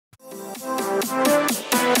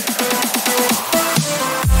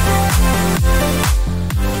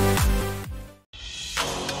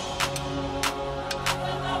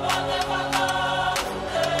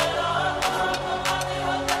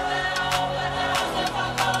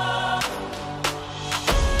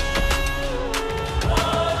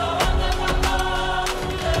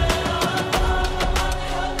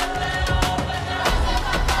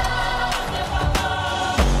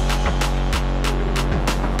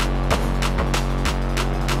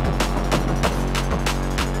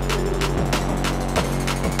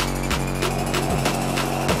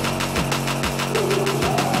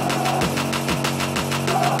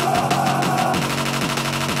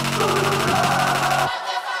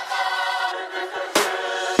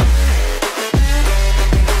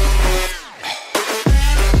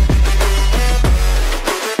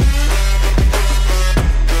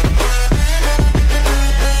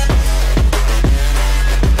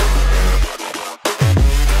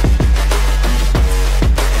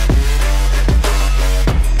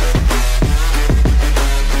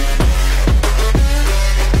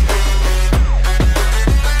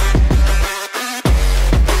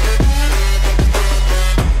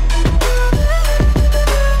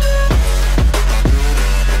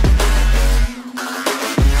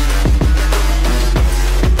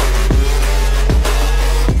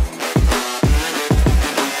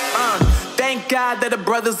That the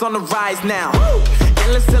brothers on the rise now.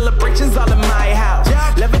 Endless celebrations all in my house.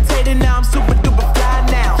 Levitating now, I'm super duper fly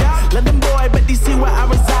now. London boy, but DC where I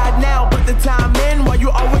reside now. Put the time in while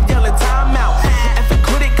you always yelling time out. And for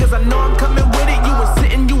quit it, cause I know I'm coming with it. You were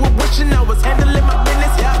sitting, you were wishing I was handling my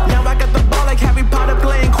business. Now I got the ball like Harry Potter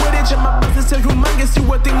playing Quidditch. And my business so humongous, you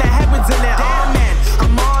would think that happens in there. Damn man,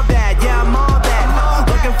 I'm all that, yeah I'm all that.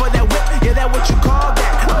 Looking for that whip, yeah that what you call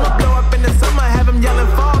that. I'ma blow up in the summer, have him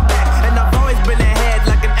yelling fall back. And I've always been ahead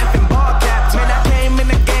like an effing ball cap. Man, I came in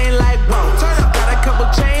the game like whoa. Got a couple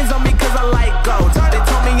chains on me cause I like gold. They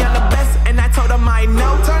told me I'm the best and I told them I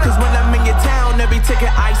know. Cause when I'm in your town, every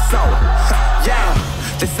ticket I sold. Yeah,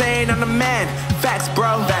 they saying I'm the man. Facts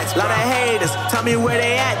bro, lot of haters, tell me where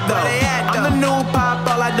they at though. I'm the new pop,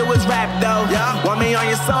 all I do is rap though. Want me on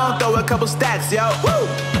your song, throw a couple stacks, yo. Woo!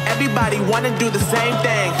 Everybody wanna do the same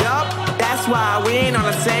thing, yup. That's why we ain't on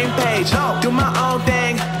the same page. Do my own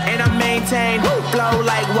thing, and I maintain. Flow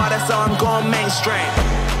like water, so I'm going mainstream.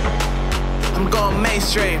 I'm going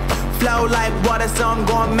mainstream. Flow like water, so I'm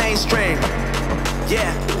going mainstream.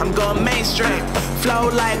 Yeah, I'm going mainstream. Flow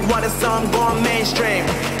like water, so I'm going mainstream.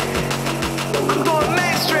 I'm going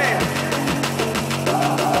mainstream.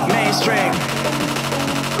 Mainstream.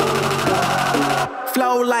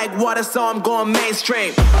 Flow like water, so I'm going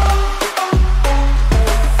mainstream.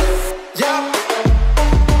 Yeah.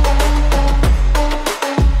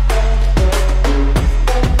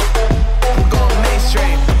 I'm going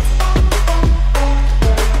mainstream.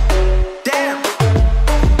 Damn.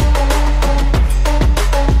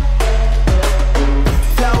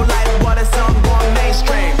 Flow like water, so I'm going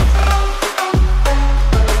mainstream.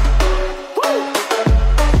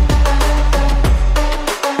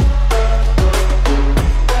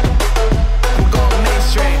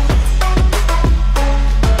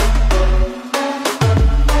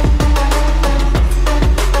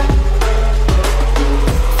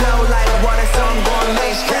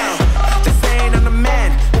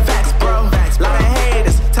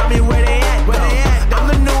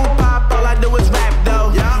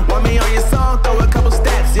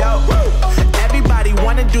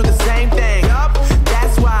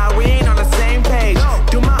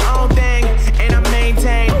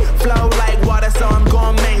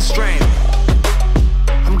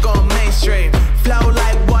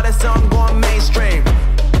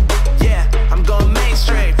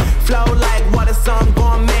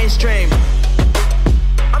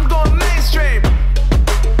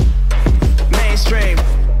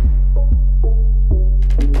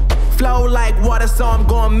 So I'm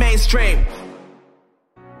going mainstream.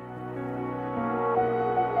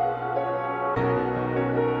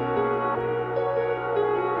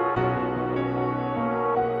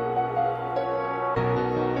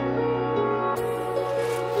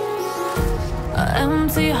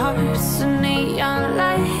 Empty hearts and neon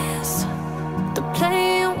lights, they're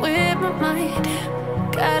playing with my mind.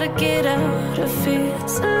 Gotta get out of here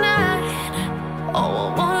tonight. Oh,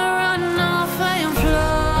 I wanna run off and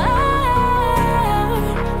fly.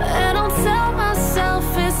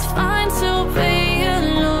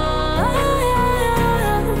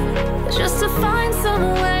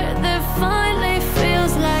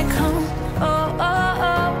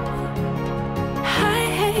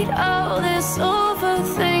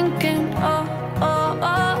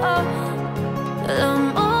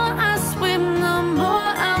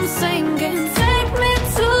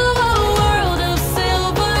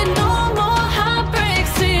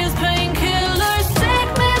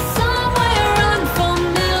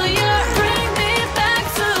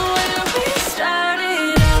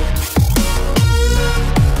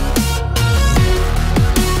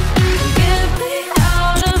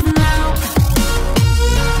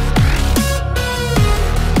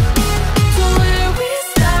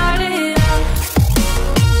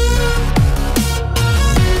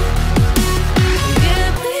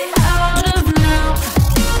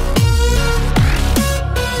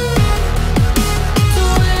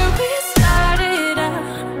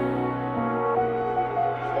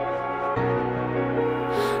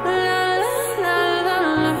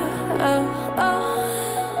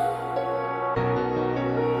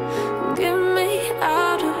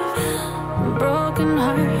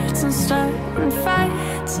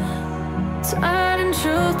 turning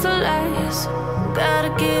truth to lies.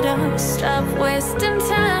 Gotta get up, stop wasting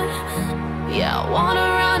time. Yeah, I wanna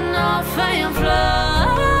run off and fly.